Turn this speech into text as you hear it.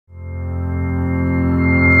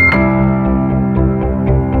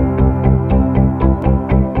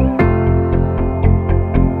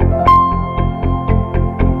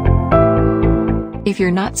you're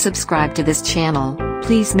not subscribed to this channel,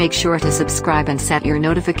 please make sure to subscribe and set your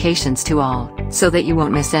notifications to all, so that you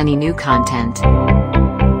won't miss any new content.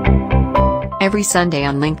 Every Sunday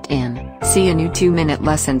on LinkedIn, see a new 2-minute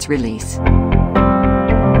lessons release.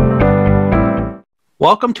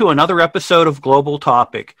 Welcome to another episode of Global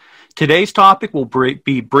Topic. Today's topic will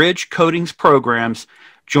be bridge coatings programs.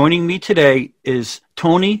 Joining me today is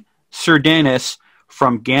Tony Serdenes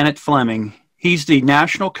from Gannett Fleming. He's the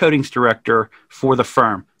National Coatings Director for the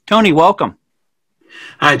firm. Tony, welcome.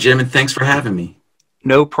 Hi, Jim, and thanks for having me.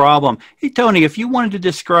 No problem. Hey, Tony, if you wanted to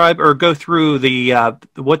describe or go through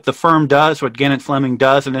what the firm does, what Gannett Fleming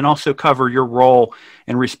does, and then also cover your role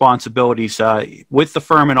and responsibilities with the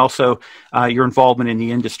firm and also your involvement in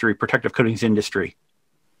the industry, protective coatings industry.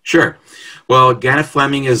 Sure. Well, Gannett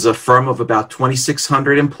Fleming is a firm of about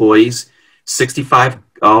 2,600 employees, 65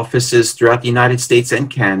 offices throughout the United States and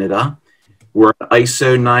Canada. We're an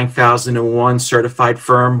ISO 9001 certified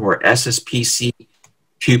firm. We're SSPC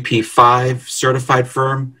QP5 certified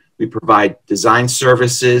firm. We provide design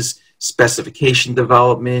services, specification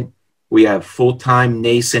development. We have full-time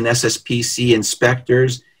NACE and SSPC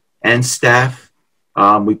inspectors and staff.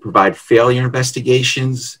 We provide failure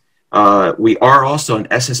investigations. We are also an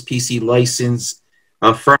SSPC licensed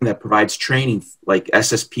firm that provides training like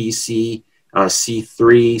SSPC,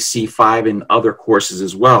 C3, C5, and other courses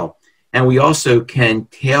as well. And we also can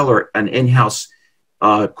tailor an in-house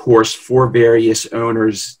course for various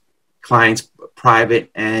owners, clients,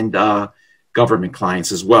 private and government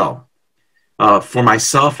clients as well. For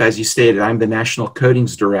myself, as you stated, I'm the National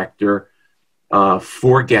Coatings Director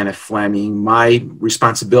for Gannett Fleming. My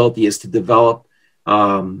responsibility is to develop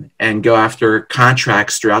and go after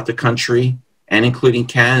contracts throughout the country and including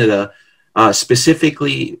Canada,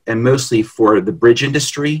 specifically and mostly for the bridge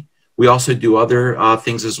industry. We also do other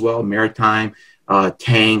things as well, maritime,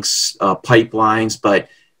 tanks, pipelines, but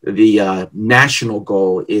the national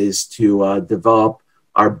goal is to develop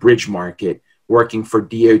our bridge market, working for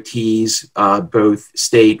DOTs, both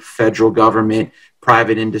state, federal government,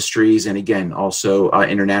 private industries, and again, also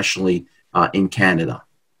internationally in Canada.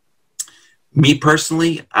 Me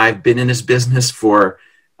personally, I've been in this business for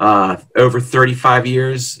over 35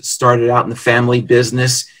 years, started out in the family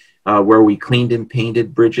business, where we cleaned and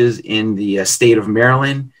painted bridges in the state of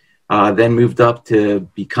Maryland, then moved up to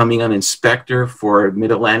becoming an inspector for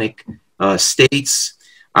Mid-Atlantic states.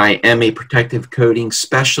 I am a protective coating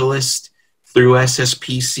specialist through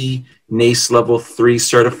SSPC, NACE Level 3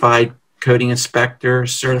 certified coating inspector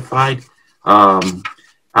certified.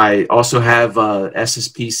 I also have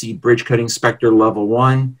SSPC Bridge Coating Inspector Level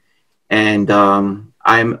 1, and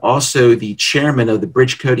I'm also the chairman of the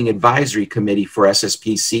Bridge Coating Advisory Committee for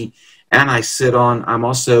SSPC, and I'm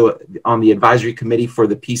also on the advisory committee for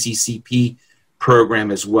the PCCP program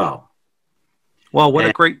as well. Well, what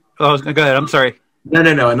a great, go ahead, I'm sorry.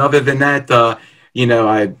 No. And other than that, you know,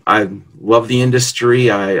 I love the industry.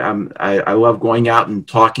 I love going out and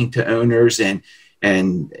talking to owners and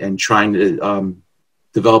trying to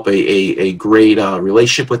develop a great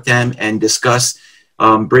relationship with them and discuss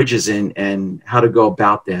bridges and how to go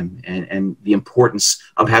about them and the importance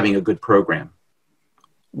of having a good program.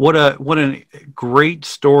 What a great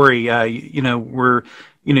story. You know,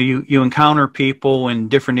 you encounter people in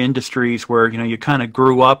different industries where, you know, you kind of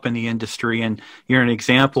grew up in the industry, and you're an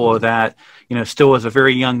example of that. You know, still as a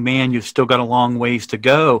very young man, you've still got a long ways to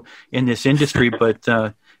go in this industry,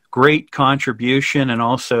 but great contribution, and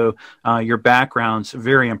also your background's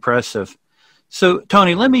very impressive. So,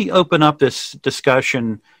 Tony, let me open up this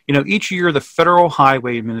discussion. You know, each year the Federal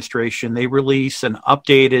Highway Administration, they release an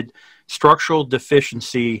updated structural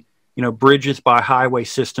deficiency, you know, bridges by highway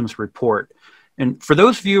systems report. And for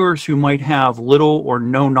those viewers who might have little or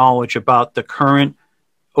no knowledge about the current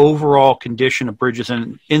overall condition of bridges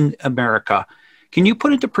in America, can you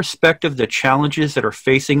put into perspective the challenges that are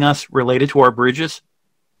facing us related to our bridges?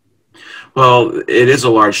 Well, it is a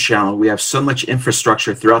large challenge. We have so much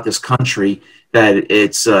infrastructure throughout this country that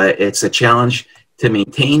it's a challenge to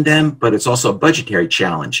maintain them, but it's also a budgetary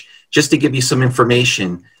challenge. Just to give you some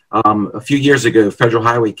information, a few years ago, Federal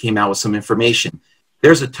Highway came out with some information.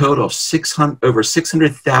 There's a total of over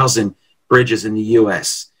 600,000 bridges in the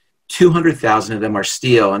U.S. 200,000 of them are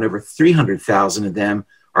steel, and over 300,000 of them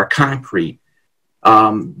are concrete.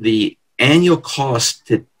 The annual cost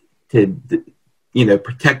to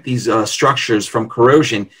protect these structures from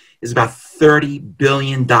corrosion is about $30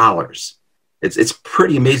 billion. It's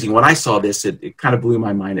pretty amazing. When I saw this, it kind of blew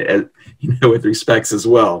my mind, with respects as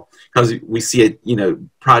well, because we see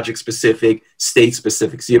it, project specific, state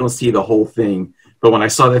specific, so you don't see the whole thing. But when I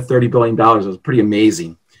saw that $30 billion, it was pretty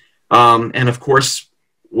amazing. And of course,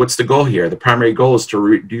 what's the goal here? The primary goal is to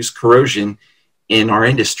reduce corrosion in our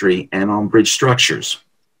industry and on bridge structures.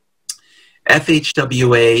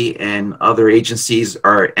 FHWA and other agencies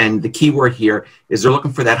are, and the key word here is they're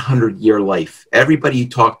looking for that 100-year life. Everybody you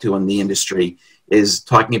talk to in the industry is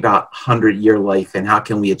talking about 100-year life and how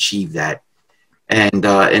can we achieve that. And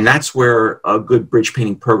that's where a good bridge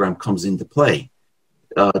painting program comes into play,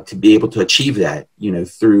 to be able to achieve that, you know,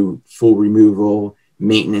 through full removal,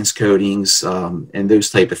 maintenance coatings, and those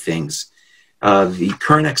type of things. The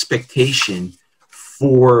current expectation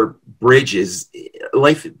for bridges,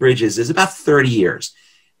 life of bridges, is about 30 years.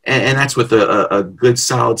 And that's with a good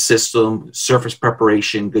solid system, surface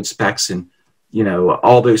preparation, good specs, and, you know,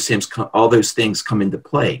 all those things come into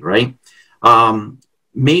play, right?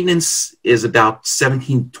 Maintenance is about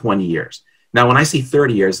 17 to 20 years. Now, when I say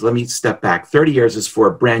 30 years, let me step back. 30 years is for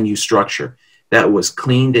a brand new structure that was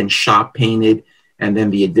cleaned and shop painted, and then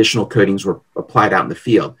the additional coatings were applied out in the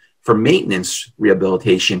field. For maintenance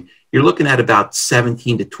rehabilitation, you're looking at about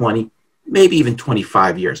 17 to 20, maybe even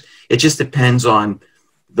 25 years. It just depends on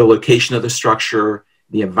the location of the structure,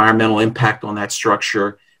 the environmental impact on that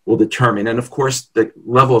structure will determine, and of course, the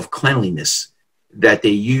level of cleanliness that they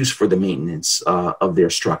use for the maintenance of their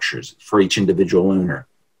structures for each individual owner.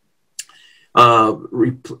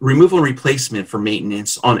 Removal and replacement for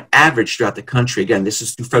maintenance on average throughout the country, again, this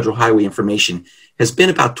is through federal highway information, has been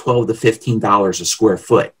about $12 to $15 a square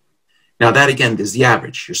foot. Now that again is the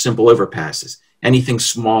average, your simple overpasses. Anything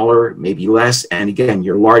smaller, maybe less, and again,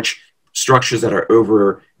 your large structures that are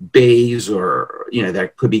over bays, or, you know,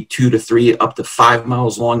 that could be 2 to 3 up to 5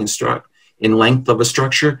 miles long in length of a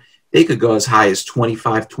structure, they could go as high as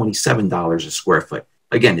 $25, $27 a square foot.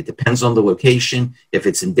 Again, it depends on the location. If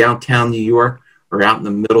it's in downtown New York or out in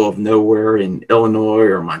the middle of nowhere in Illinois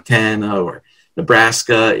or Montana or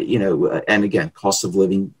Nebraska, you know, and again, cost of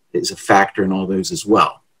living is a factor in all those as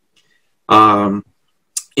well.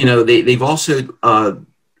 You know, they've also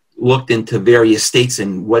looked into various states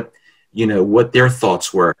and what their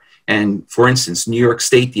thoughts were. And for instance, New York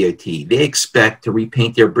State DOT, they expect to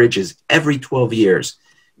repaint their bridges every 12 years.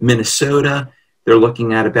 Minnesota, they're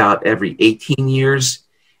looking at about every 18 years.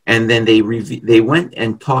 And then they went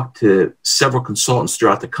and talked to several consultants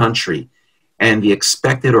throughout the country. And the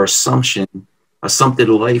expected or assumpted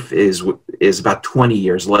life is about 20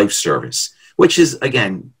 years life service, which is,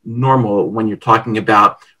 again, normal when you're talking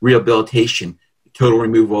about rehabilitation, total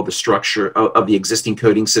removal of the structure of the existing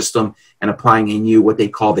coating system and applying a new, what they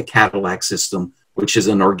call the Cadillac system, which is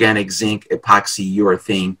an organic zinc epoxy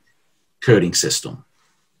urethane coating system.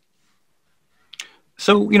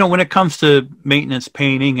 So, you know, when it comes to maintenance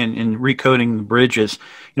painting and recoating the bridges,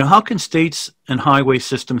 you know, how can states and highway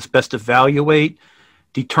systems best evaluate,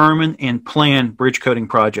 determine, and plan bridge coating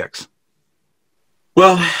projects?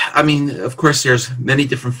 Well, I mean, of course, there's many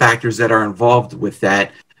different factors that are involved with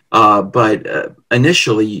that. But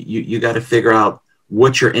initially, you got to figure out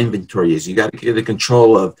what your inventory is. You got to get the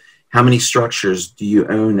control of how many structures do you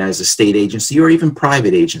own as a state agency or even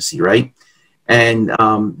private agency, right? And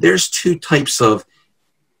there's two types of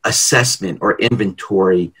assessment or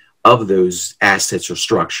inventory of those assets or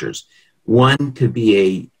structures. One could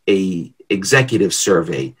be a executive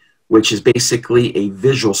survey, which is basically a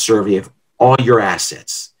visual survey of all your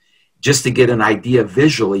assets, just to get an idea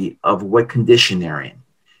visually of what condition they're in.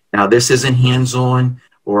 Now, this isn't hands-on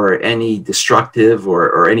or any destructive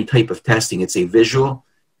or any type of testing. It's a visual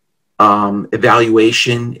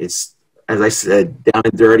evaluation. It's, as I said, down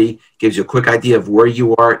and dirty, gives you a quick idea of where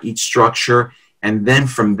you are, each structure, and then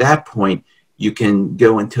from that point, you can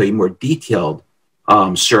go into a more detailed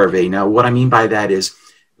survey. Now, what I mean by that is,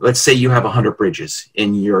 let's say you have 100 bridges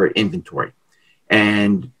in your inventory,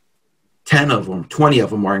 and 10 of them, 20 of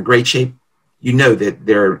them are in great shape. You know that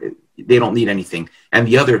they don't need anything. And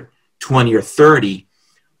the other 20 or 30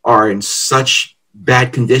 are in such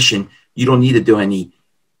bad condition, you don't need to do any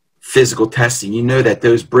physical testing. You know that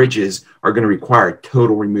those bridges are going to require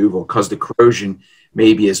total removal because the corrosion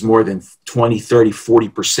maybe is more than 20, 30,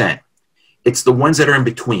 40%. It's the ones that are in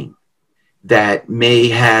between that may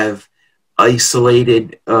have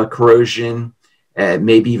isolated corrosion,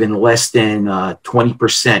 maybe even less than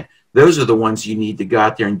 20%. Those are the ones you need to go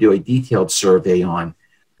out there and do a detailed survey on,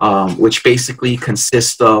 which basically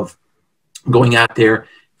consists of going out there,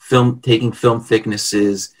 taking film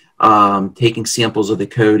thicknesses, taking samples of the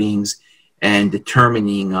coatings, and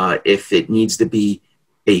determining if it needs to be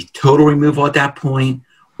a total removal at that point,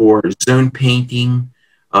 or zone painting,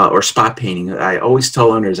 or spot painting. I always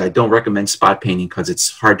tell owners I don't recommend spot painting because it's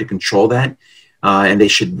hard to control that. And they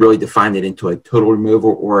should really define it into a total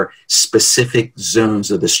removal or specific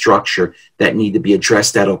zones of the structure that need to be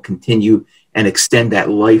addressed that'll continue and extend that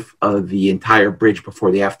life of the entire bridge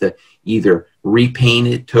before they have to either repaint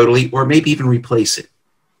it totally or maybe even replace it.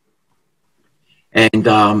 And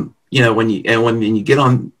you know, when you get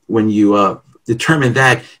on, when you determine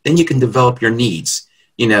that, then you can develop your needs.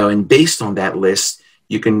 You know, and based on that list,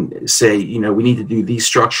 you can say, you know, we need to do these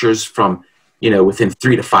structures from, you know, within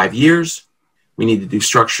 3 to 5 years. We need to do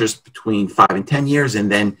structures between 5 and 10 years,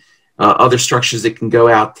 and then other structures that can go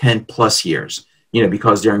out 10 plus years, you know,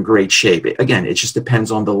 because they're in great shape. Again, it just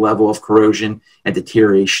depends on the level of corrosion and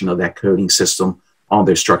deterioration of that coating system on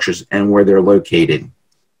their structures and where they're located.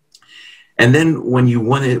 And then when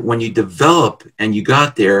you develop and you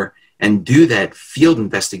got there and do that field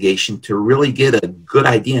investigation to really get a good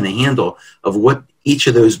idea and a handle of what each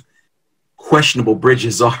of those questionable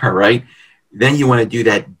bridges are, right? Then you want to do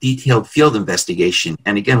that detailed field investigation.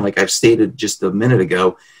 And again, like I've stated just a minute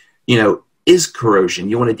ago, you know, is corrosion,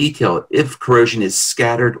 you want to detail if corrosion is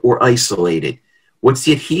scattered or isolated. What's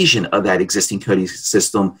the adhesion of that existing coating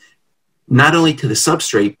system, not only to the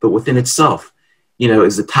substrate, but within itself? You know,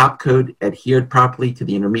 is the top coat adhered properly to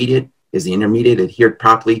the intermediate? Is the intermediate adhered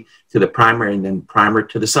properly to the primer, and then primer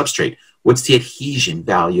to the substrate? What's the adhesion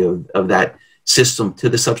value of that system to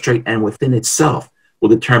the substrate and within itself will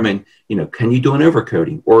determine, you know, can you do an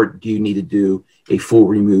overcoating or do you need to do a full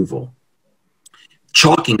removal?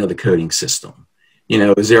 Chalking of the coating system. You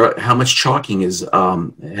know, is there, how much chalking is,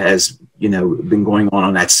 has, you know, been going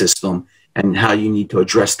on that system, and how you need to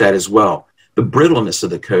address that as well. The brittleness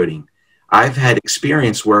of the coating. I've had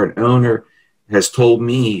experience where an owner has told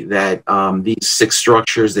me that these 6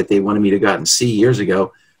 structures that they wanted me to go out and see years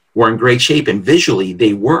ago were in great shape, and visually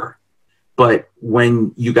they were. But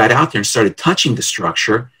when you got out there and started touching the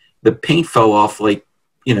structure, the paint fell off like,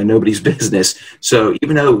 you know, nobody's business. So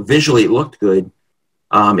even though visually it looked good,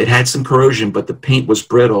 it had some corrosion, but the paint was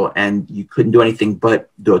brittle and you couldn't do anything but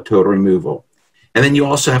do a total removal. And then you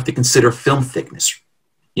also have to consider film thickness.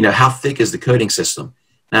 You know, how thick is the coating system?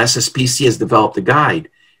 Now, SSPC has developed a guide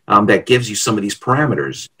that gives you some of these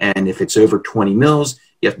parameters. And if it's over 20 mils,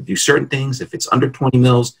 you have to do certain things. If it's under 20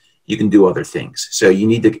 mils, you can do other things. So you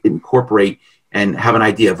need to incorporate and have an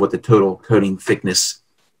idea of what the total coating thickness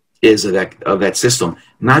is of that system.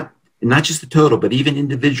 Not just the total, but even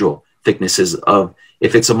individual thicknesses of,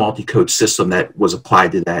 if it's a multi-coat system that was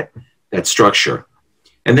applied to that structure.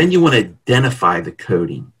 And then you want to identify the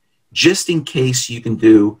coating, just in case you can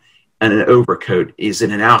do an overcoat. Is it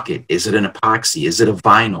an alkyd? Is it an epoxy? Is it a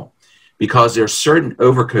vinyl? Because there are certain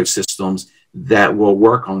overcoat systems that will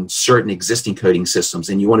work on certain existing coating systems,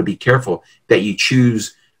 and you want to be careful that you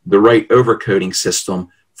choose the right overcoating system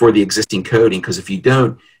for the existing coating, because if you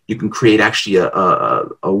don't, you can create actually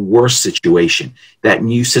a worse situation. That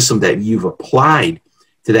new system that you've applied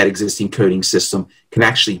to that existing coating system can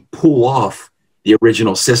actually pull off the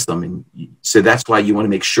original system. And so that's why you want to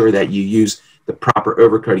make sure that you use the proper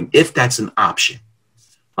overcoating, if that's an option,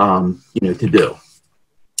 you know, to do.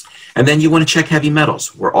 And then you want to check heavy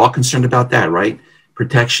metals. We're all concerned about that, right?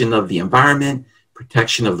 Protection of the environment,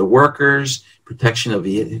 protection of the workers, protection of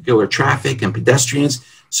vehicular traffic and pedestrians.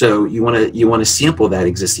 So you want to sample that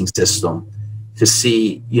existing system to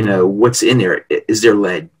see, you know, what's in there. Is there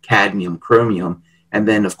lead, cadmium, chromium? And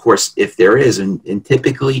then, of course, if there is, and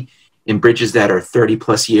typically in bridges that are 30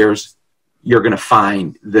 plus years, you're going to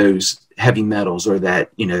find those heavy metals, or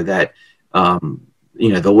that, you know, that,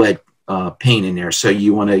 you know, the lead paint in there. So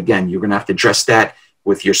you want to, again, you're going to have to address that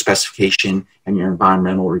with your specification and your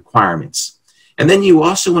environmental requirements. And then you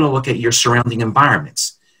also want to look at your surrounding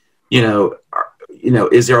environments. You know,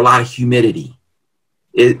 is there a lot of humidity?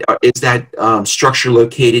 Is that structure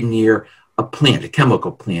located near a plant, a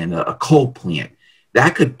chemical plant, a coal plant?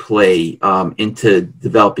 That could play into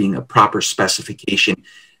developing a proper specification,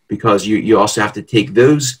 because you also have to take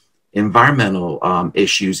those environmental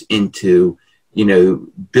issues into, you know,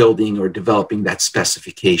 building or developing that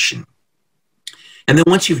specification. And then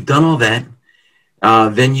once you've done all that,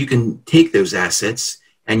 then you can take those assets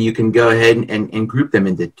and you can go ahead and group them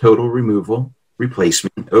into total removal,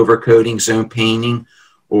 replacement, overcoating, zone painting,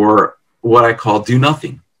 or what I call do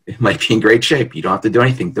nothing. It might be in great shape. You don't have to do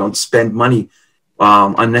anything. Don't spend money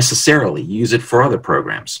unnecessarily. Use it for other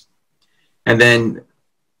programs. And then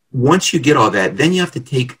once you get all that, then you have to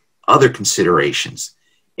take other considerations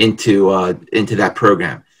into that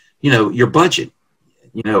program. You know, your budget.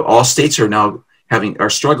 You know, all states are now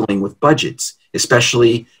struggling with budgets,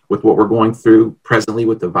 especially with what we're going through presently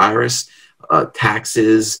with the virus. Tax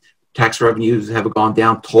revenues have gone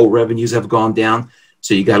down, toll revenues have gone down.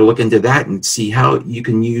 So you got to look into that and see how you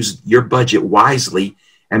can use your budget wisely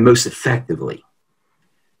and most effectively.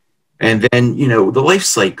 And then, you know, the life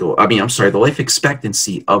cycle, I'm sorry, the life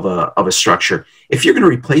expectancy of a structure. If you're going to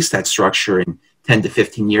replace that structure in 10 to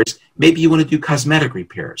 15 years, maybe you want to do cosmetic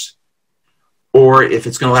repairs. Or if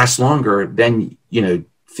it's going to last longer, then, you know,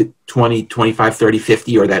 20, 25, 30,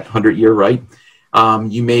 50, or that 100-year, right?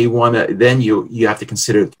 You may want to, then you have to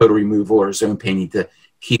consider total removal or zone painting to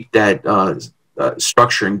keep that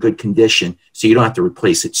structure in good condition so you don't have to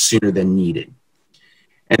replace it sooner than needed.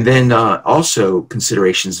 And then also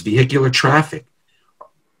considerations, vehicular traffic.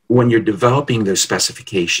 When you're developing those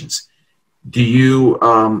specifications, do you,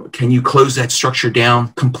 can you close that structure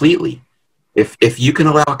down completely? If you can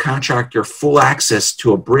allow a contractor full access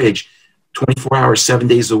to a bridge 24 hours, 7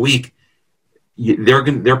 days a week,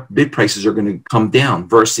 their bid prices are going to come down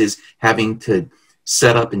versus having to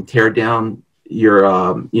set up and tear down your,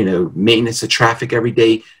 you know, maintenance of traffic every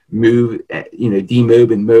day, move, you know,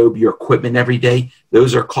 demob and mob your equipment every day.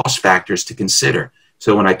 Those are cost factors to consider.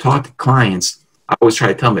 So when I talk to clients, I always try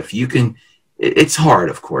to tell them, if you can, it's hard,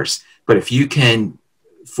 of course, but if you can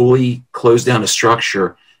fully close down a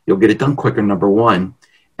structure, you'll get it done quicker, number one,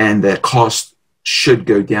 and the cost should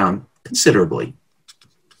go down considerably.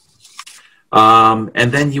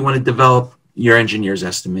 And then you want to develop your engineer's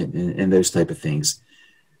estimate and those type of things.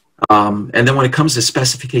 And then when it comes to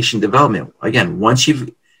specification development, again, once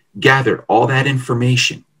you've gathered all that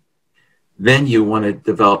information, then you want to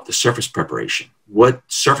develop the surface preparation. What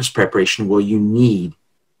surface preparation will you need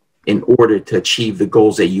in order to achieve the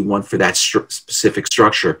goals that you want for that specific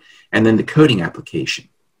structure? And then the coating application.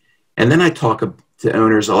 And then I talk to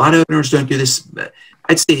owners. A lot of owners don't do this.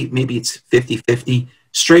 I'd say maybe it's 50-50.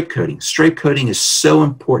 Stripe coating. Stripe coating is so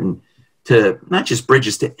important to not just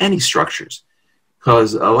bridges, to any structures,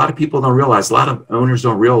 because a lot of people don't realize, a lot of owners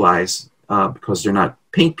don't realize, because they're not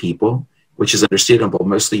paint people, which is understandable,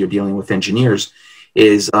 mostly you're dealing with engineers,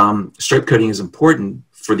 is stripe coating is important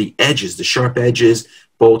for the edges, the sharp edges,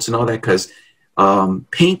 bolts and all that, because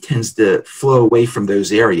paint tends to flow away from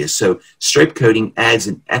those areas. So stripe coating adds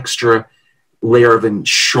an extra layer of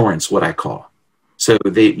insurance, what I call. So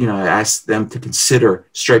they, you know, I ask them to consider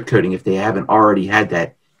stripe coating if they haven't already had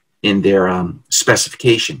that in their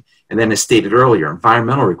specification. And then as stated earlier,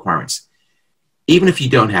 environmental requirements. Even if you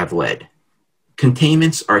don't have lead,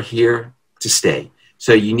 containments are here to stay.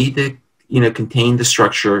 So you need to, you know, contain the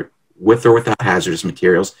structure with or without hazardous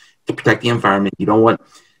materials to protect the environment. You don't want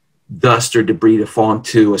dust or debris to fall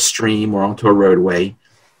into a stream or onto a roadway.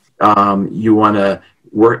 You want to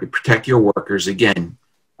protect your workers, again,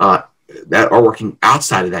 that are working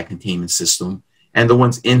outside of that containment system and the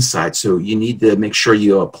ones inside. So you need to make sure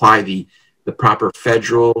you apply the proper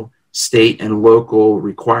federal, state, and local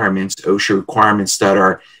requirements, OSHA requirements that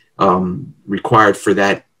are required for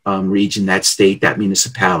that region, that state, that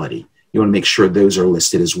municipality. You want to make sure those are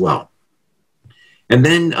listed as well. And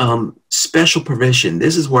then special provision.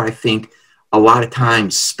 This is where I think a lot of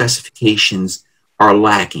times specifications are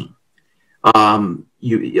lacking.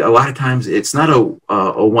 A lot of times it's not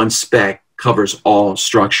a one spec covers all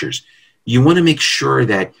structures. You want to make sure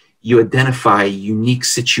that you identify unique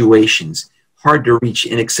situations, hard to reach,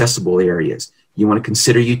 inaccessible areas. You want to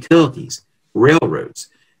consider utilities, railroads.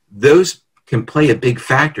 Those can play a big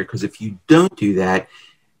factor, because if you don't do that,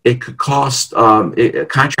 it could cost, a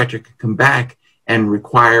contractor could come back and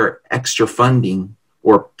require extra funding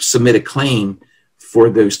or submit a claim for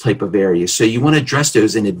those type of areas. So you want to address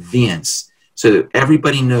those in advance so that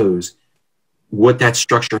everybody knows what that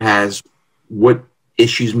structure has, what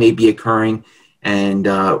issues may be occurring, and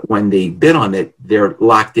when they bid on it, they're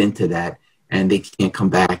locked into that and they can't come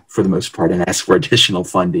back for the most part and ask for additional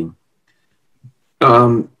funding.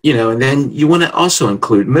 You know, and then you want to also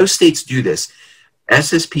include, most states do this.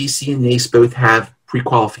 SSPC and NACE both have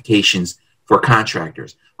pre-qualifications for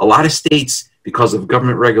contractors. A lot of states, because of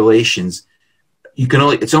government regulations,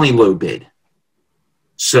 it's only low bid.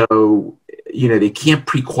 So, you know, they can't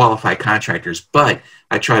pre-qualify contractors, but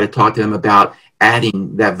I try to talk to them about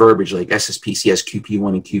adding that verbiage like SSPCS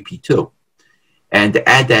QP1 and QP2. And to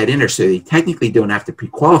add that in there so they technically don't have to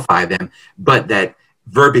pre-qualify them, but that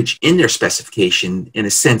verbiage in their specification, in a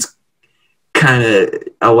sense, kind of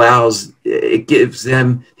allows, it gives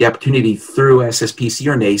them the opportunity through SSPC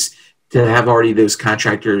or NACE to have already those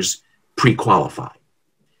contractors pre-qualified.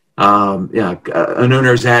 An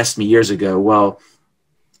owner has asked me years ago, well,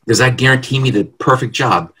 does that guarantee me the perfect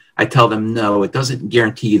job? I tell them, no, it doesn't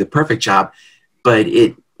guarantee you the perfect job, but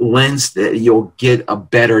it lends that you'll get a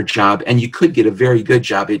better job, and you could get a very good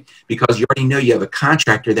job because you already know you have a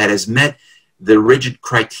contractor that has met the rigid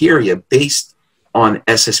criteria based on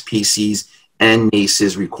SSPC's and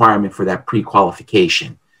NACE's requirement for that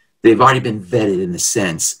pre-qualification. They've already been vetted in the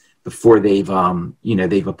sense before they've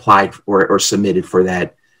they've applied or submitted for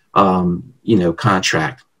that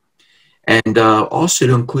contract. And also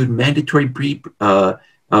to include mandatory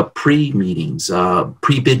pre-meetings,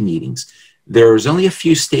 pre-bid meetings. There's only a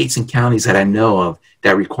few states and counties that I know of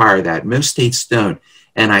that require that. Most states don't.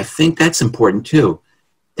 And I think that's important too,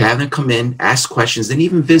 to have them come in, ask questions, and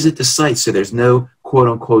even visit the site so there's no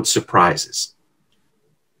quote-unquote surprises.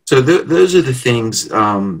 So those are the things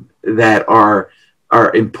that are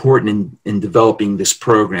important in developing this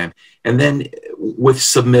program. And then with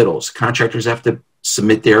submittals, contractors have to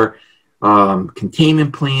submit their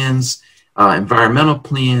containment plans, environmental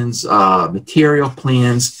plans, material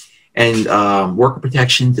plans, and worker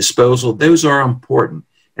protection, disposal. Those are important,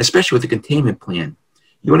 especially with the containment plan.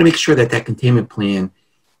 You want to make sure that that containment plan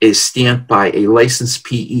is stamped by a licensed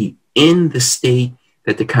PE in the state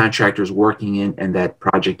that the contractor is working in and that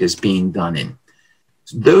project is being done in.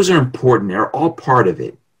 So those are important. They're all part of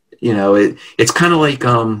it. It's kind of like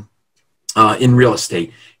in real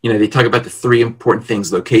estate. They talk about the three important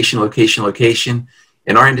things: location, location, location.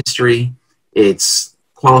 In our industry, it's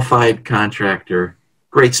qualified contractor,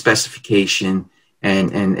 great specification,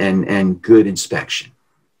 and good inspection.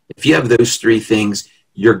 If you have those three things,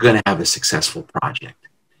 you're going to have a successful project.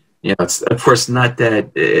 It's of course not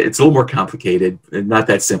that, it's a little more complicated, not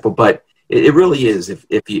that simple, but it really is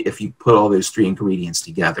if you put all those three ingredients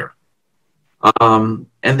together. And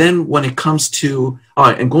then when it comes to,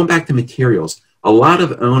 and going back to materials, a lot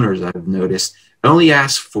of owners I've noticed only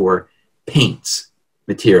ask for paints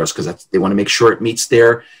materials because they want to make sure it meets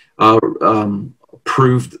their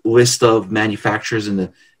approved list of manufacturers and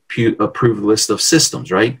the approved list of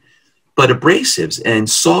systems, right? But abrasives and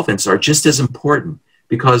solvents are just as important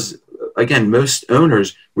because, again, most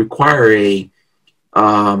owners require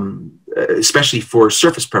especially for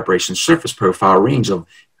surface preparation, surface profile range of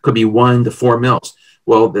could be 1 to 4 mils.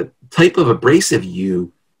 Well, the type of abrasive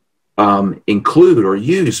you include or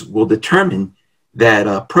use will determine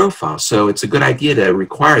that profile. So it's a good idea to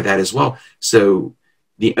require that as well. So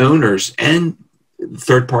the owners and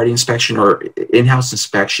third-party inspection or in-house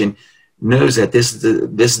inspection knows that this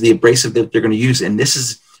is the abrasive that they're going to use, and this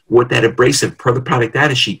is what that abrasive per the product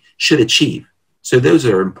data sheet should achieve. So those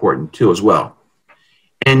are important too as well.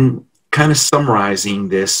 And kind of summarizing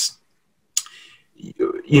this,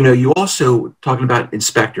 you also, talking about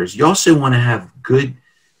inspectors, you also want to have good,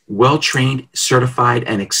 well-trained, certified,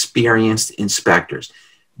 and experienced inspectors.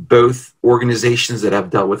 Both organizations that I've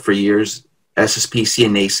dealt with for years, SSPC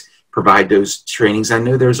and NACE, provide those trainings. I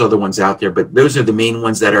know there's other ones out there, but those are the main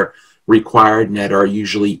ones that are required and that are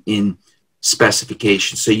usually in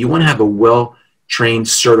specification. So you want to have a well-trained,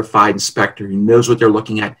 certified inspector who knows what they're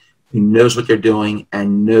looking at, who knows what they're doing,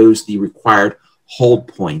 and knows the required hold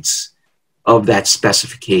points of that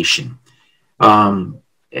specification. And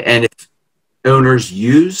if owners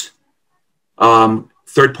use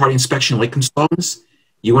third-party inspection like consultants,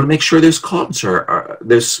 you want to make sure those consultants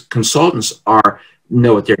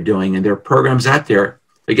know what they're doing, and there are programs out there,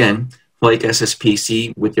 again, like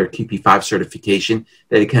SSPC with their QP5 certification,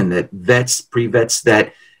 that pre-vets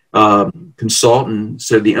that consultant,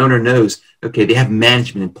 so the owner knows, okay, they have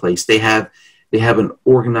management in place, they have an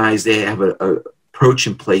organized, they have an approach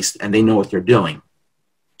in place, and they know what they're doing.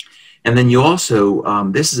 And then you also,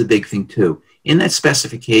 this is a big thing too, in that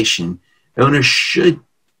specification, owners should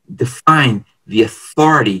define the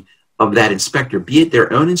authority of that inspector, be it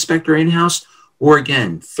their own inspector in-house or,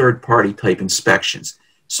 again, third-party type inspections.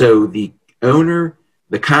 So the owner,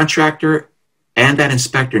 the contractor, and that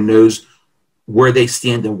inspector knows where they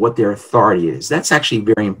stand and what their authority is. That's actually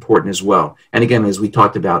very important as well. And again, as we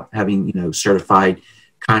talked about, having certified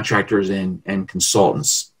contractors and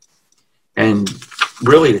consultants. And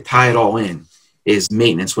really, to tie it all in, is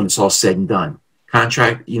maintenance when it's all said and done.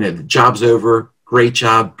 Contract, the job's over, great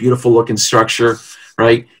job, beautiful looking structure,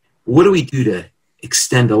 right? What do we do to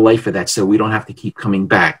extend the life of that so we don't have to keep coming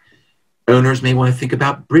back? Owners may want to think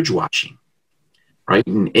about bridge washing, right?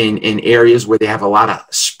 In areas where they have a lot of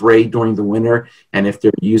spray during the winter, and if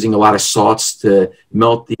they're using a lot of salts to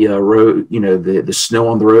melt the road, the snow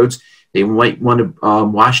on the roads, they might want to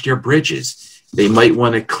wash their bridges. They might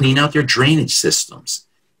want to clean out their drainage systems,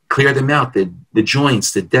 clear them out. The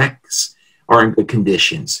joints, the decks are in good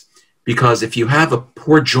conditions. Because if you have a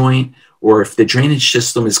poor joint or if the drainage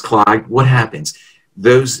system is clogged, what happens?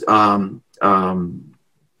 Those, the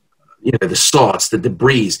salts, the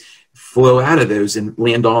debris flow out of those and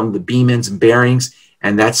land on the beam ends and bearings,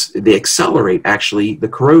 and they accelerate actually the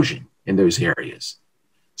corrosion in those areas.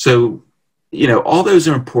 So, all those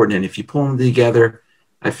are important, and if you pull them together,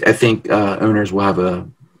 I think owners will have a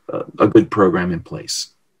good program in place.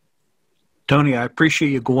 Tony, I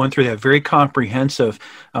appreciate you going through that. Very comprehensive.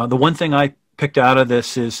 The one thing I picked out of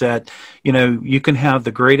this is that, you can have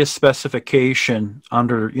the greatest specification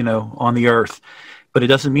under, on the earth, but it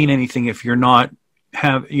doesn't mean anything if you don't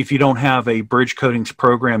have a bridge coatings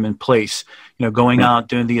program in place, going out,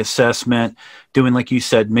 doing the assessment, doing, like you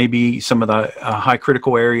said, maybe some of the high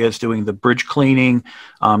critical areas, doing the bridge cleaning,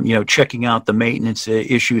 checking out the maintenance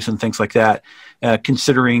issues and things like that,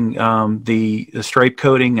 considering the stripe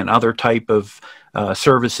coating and other type of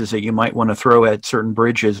services that you might want to throw at certain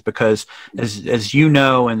bridges, because as you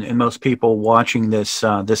know, and most people watching this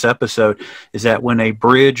episode, is that when a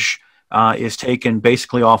bridge is taken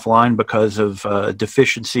basically offline because of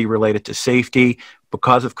deficiency related to safety,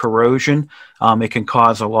 because of corrosion, it can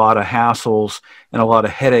cause a lot of hassles and a lot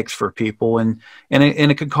of headaches for people, and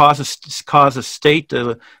it can cause a state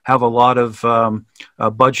to have a lot of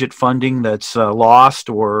budget funding that's lost,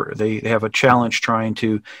 or they have a challenge trying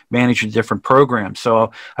to manage the different programs.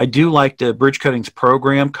 So I do like the bridge coatings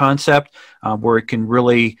program concept, where it can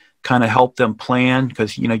really kind of help them plan,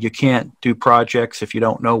 because you can't do projects if you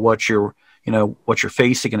don't know what you're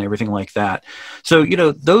facing and everything like that. So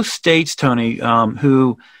those states, Tony,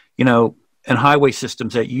 who and highway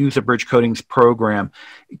systems that use a bridge coatings program,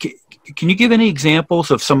 can you give any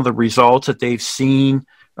examples of some of the results that they've seen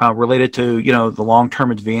related to the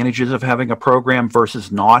long-term advantages of having a program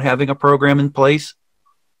versus not having a program in place?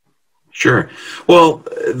 Sure. Well,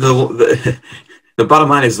 the bottom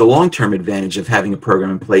line is the long-term advantage of having a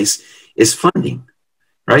program in place is funding,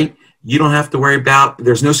 right? You don't have to worry about,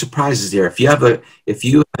 there's no surprises there. If you have a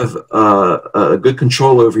good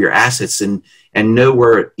control over your assets and know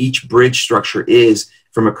where each bridge structure is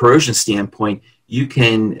from a corrosion standpoint, you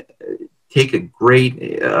can take a great,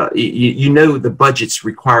 the budget's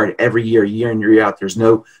required every year in, year out. There's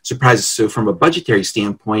no surprises. So from a budgetary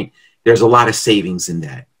standpoint, there's a lot of savings in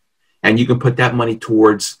that. And you can put that money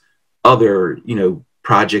towards other,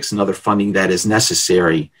 projects and other funding that is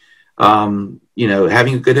necessary.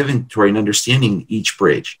 Having a good inventory and understanding each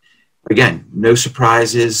bridge. Again, no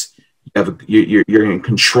surprises. You're in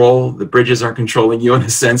control. The bridges aren't controlling you in a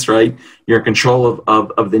sense, right? You're in control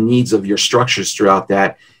of the needs of your structures throughout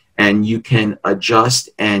that, and you can adjust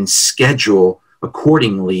and schedule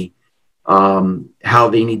accordingly how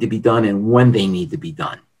they need to be done and when they need to be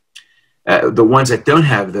done. The ones that don't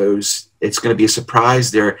have those, it's going to be a surprise.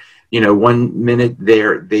 They're 1 minute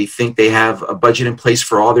they think they have a budget in place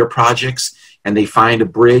for all their projects, and they find a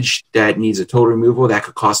bridge that needs a total removal that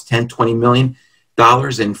could cost $10-20 million.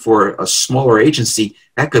 And for a smaller agency,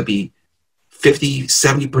 that could be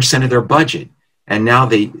 50-70% of their budget. And now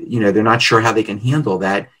they're not sure how they can handle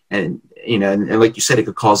that. And like you said, it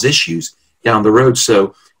could cause issues down the road.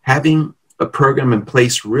 So having a program in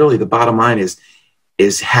place, really the bottom line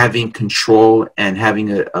is having control and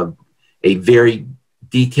having a very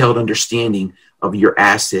detailed understanding of your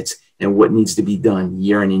assets and what needs to be done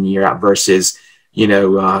year in and year out versus,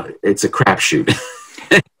 it's a crapshoot.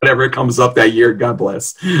 Whatever comes up that year, God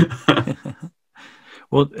bless.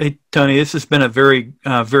 Well, hey, Tony, this has been a very,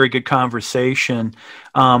 very good conversation.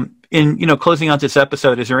 In closing out this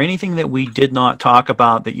episode, is there anything that we did not talk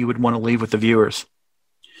about that you would want to leave with the viewers?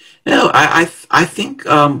 No, I think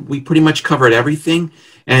we pretty much covered everything.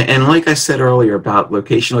 And like I said earlier about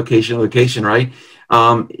location, right?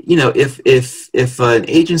 If an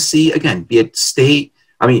agency, again, be it state,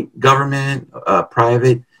 government,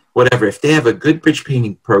 private, whatever, if they have a good bridge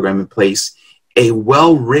painting program in place, a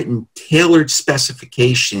well-written, tailored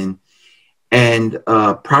specification, and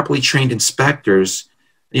properly trained inspectors,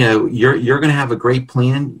 you're going to have a great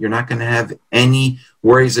plan. You're not going to have any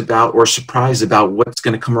worries about or surprise about what's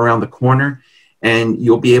going to come around the corner, and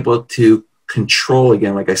you'll be able to control,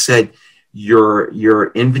 again, like I said,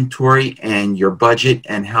 your inventory and your budget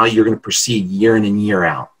and how you're going to proceed year in and year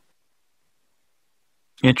out.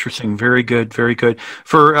 Interesting. Very good. Very good.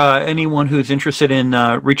 For anyone who's interested in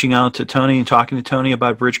reaching out to Tony and talking to Tony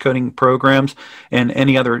about bridge coating programs and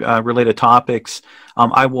any other related topics,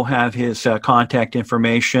 I will have his contact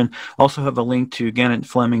information. Also have a link to Gannett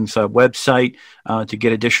Fleming's website to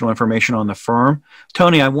get additional information on the firm.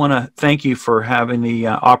 Tony, I want to thank you for having the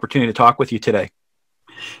opportunity to talk with you today.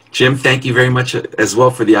 Jim, thank you very much as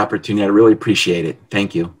well for the opportunity. I really appreciate it.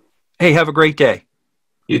 Thank you. Hey, have a great day.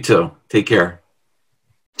 You too. Take care.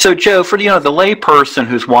 So, Joe, for the lay person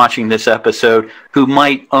who's watching this episode who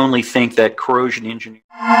might only think that corrosion engineering